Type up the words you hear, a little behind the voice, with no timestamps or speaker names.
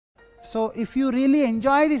So if you really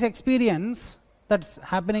enjoy this experience that's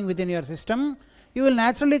happening within your system, you will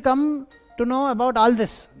naturally come to know about all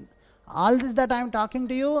this. All this that I am talking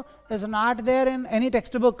to you is not there in any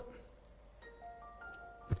textbook.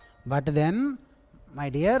 But then, my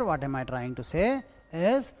dear, what am I trying to say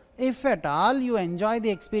is, if at all you enjoy the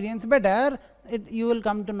experience better, you will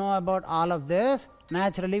come to know about all of this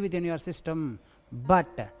naturally within your system.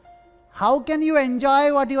 But how can you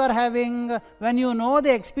enjoy what you are having when you know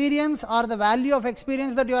the experience or the value of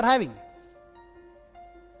experience that you are having?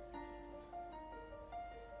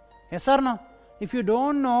 Yes or no? If you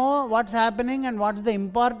don't know what's happening and what's the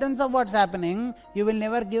importance of what's happening, you will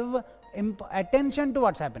never give attention to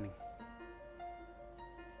what's happening.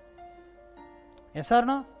 Yes or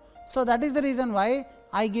no? So that is the reason why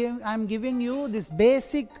I am giving you this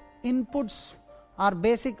basic inputs or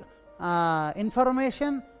basic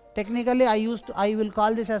information. Technically I will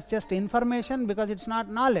call this as just information, because it's not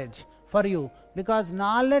knowledge for you, because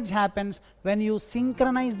knowledge happens when you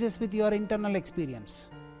synchronize this with your internal experience.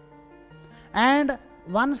 And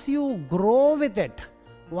once you grow with it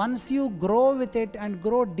and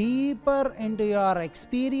grow deeper into your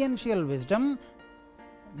experiential wisdom,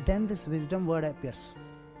 then this wisdom word appears.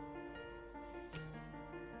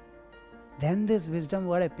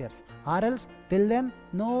 Or else, till then,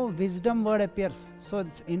 no wisdom word appears. So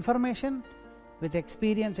it's information. With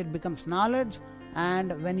experience, it becomes knowledge.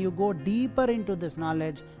 And when you go deeper into this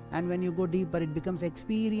knowledge, and when you go deeper, it becomes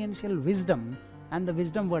experiential wisdom. And the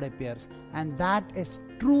wisdom word appears. And that is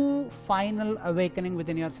true final awakening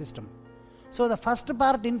within your system. So the first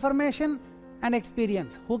part, information and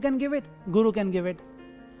experience. Who can give it? Guru can give it.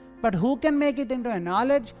 But who can make it into a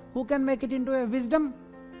knowledge? Who can make it into a wisdom?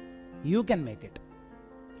 You can make it.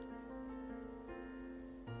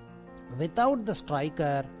 Without the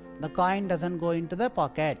striker, the coin doesn't go into the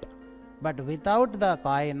pocket. But without the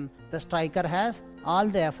coin, the striker has, all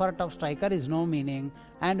the effort of striker is no meaning.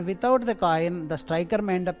 And without the coin, the striker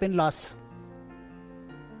may end up in loss.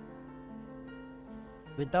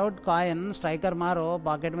 Without coin, striker मारो,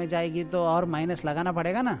 pocket में जाएगी तो और minus लगाना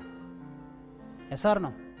पड़ेगा ना? Yes or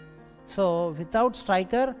no? So without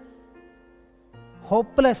striker,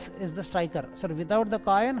 hopeless is the striker. So without the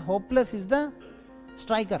coin, hopeless is the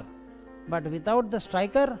striker. But without the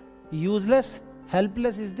striker, useless,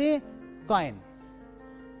 helpless is the coin.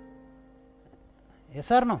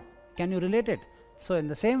 Yes or no? Can you relate it? So in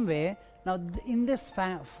the same way, now in this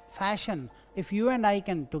fashion, if you and I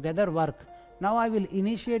can together work, now I will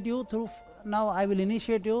initiate you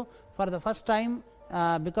for the first time,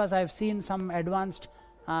 because I have seen some advanced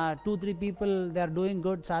 2-3 people, they are doing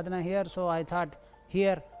good sadhana here. So I thought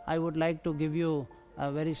here I would like to give you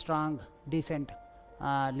a very strong,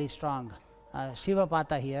 decently strong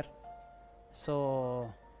Shivapath here.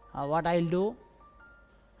 So what I will do,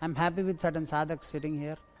 I am happy with certain sadhaks sitting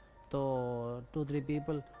here. So 2-3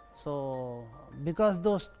 people. So because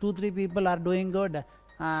those 2-3 people are doing good,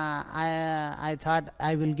 I thought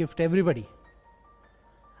I will gift everybody.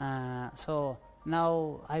 So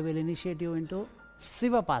now I will initiate you into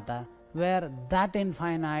Shivapath, where that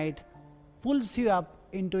infinite pulls you up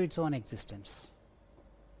into its own existence.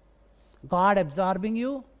 God absorbing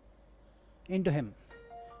you into Him.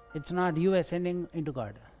 It's not you ascending into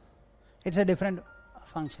God. It's a different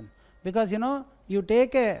function. Because you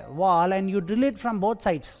take a wall and you drill it from both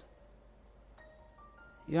sides.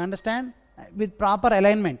 You understand? With proper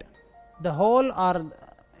alignment. The hole or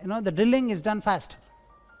the drilling is done fast.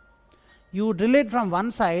 You drill it from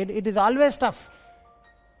one side, it is always tough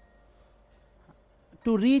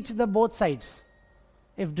to reach the both sides.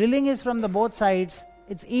 If drilling is from the both sides,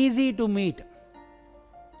 it's easy to meet.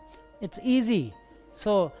 It's easy.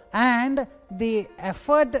 So, and the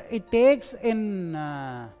effort it takes in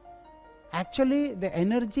actually the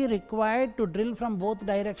energy required to drill from both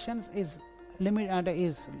directions is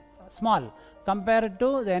small compared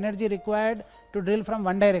to the energy required to drill from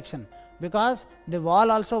one direction, because the wall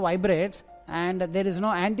also vibrates and there is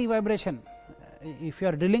no anti-vibration. If you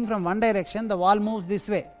are drilling from one direction, the wall moves this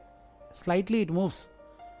way, slightly it moves.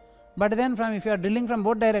 But then if you are drilling from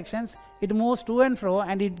both directions, it moves to and fro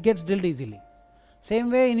and it gets drilled easily. Same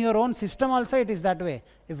way in your own system also it is that way.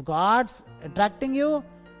 If God's attracting you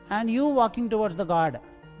and you walking towards the God,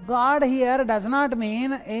 God here does not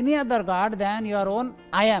mean any other God than your own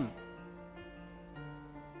I am.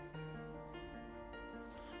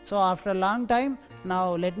 So after a long time,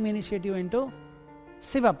 now let me initiate you into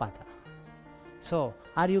Shivapath. So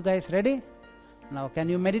are you guys ready? Now can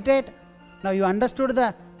you meditate? Now you understood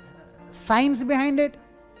the science behind it?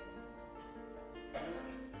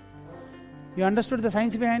 You understood the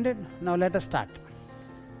science behind it? Now let us start.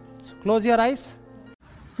 So close your eyes.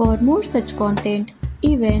 For more such content,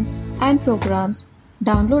 events, and programs,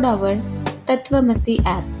 download our Tattvamasi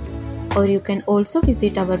app, or you can also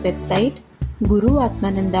visit our website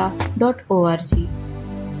guruatmananda.org.